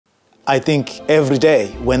I think every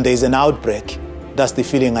day when there's an outbreak, that's the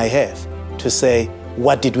feeling I have, to say,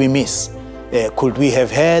 what did we miss? Could we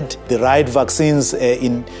have had the right vaccines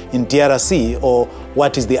in DRC, or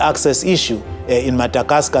what is the access issue in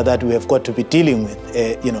Madagascar that we have got to be dealing with?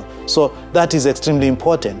 So that is extremely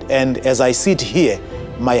important. And as I sit here,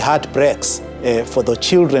 my heart breaks for the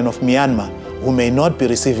children of Myanmar who may not be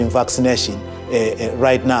receiving vaccination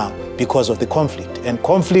right now because of the conflict. And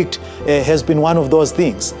conflict has been one of those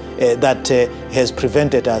things that has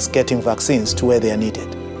prevented us getting vaccines to where they are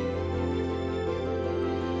needed.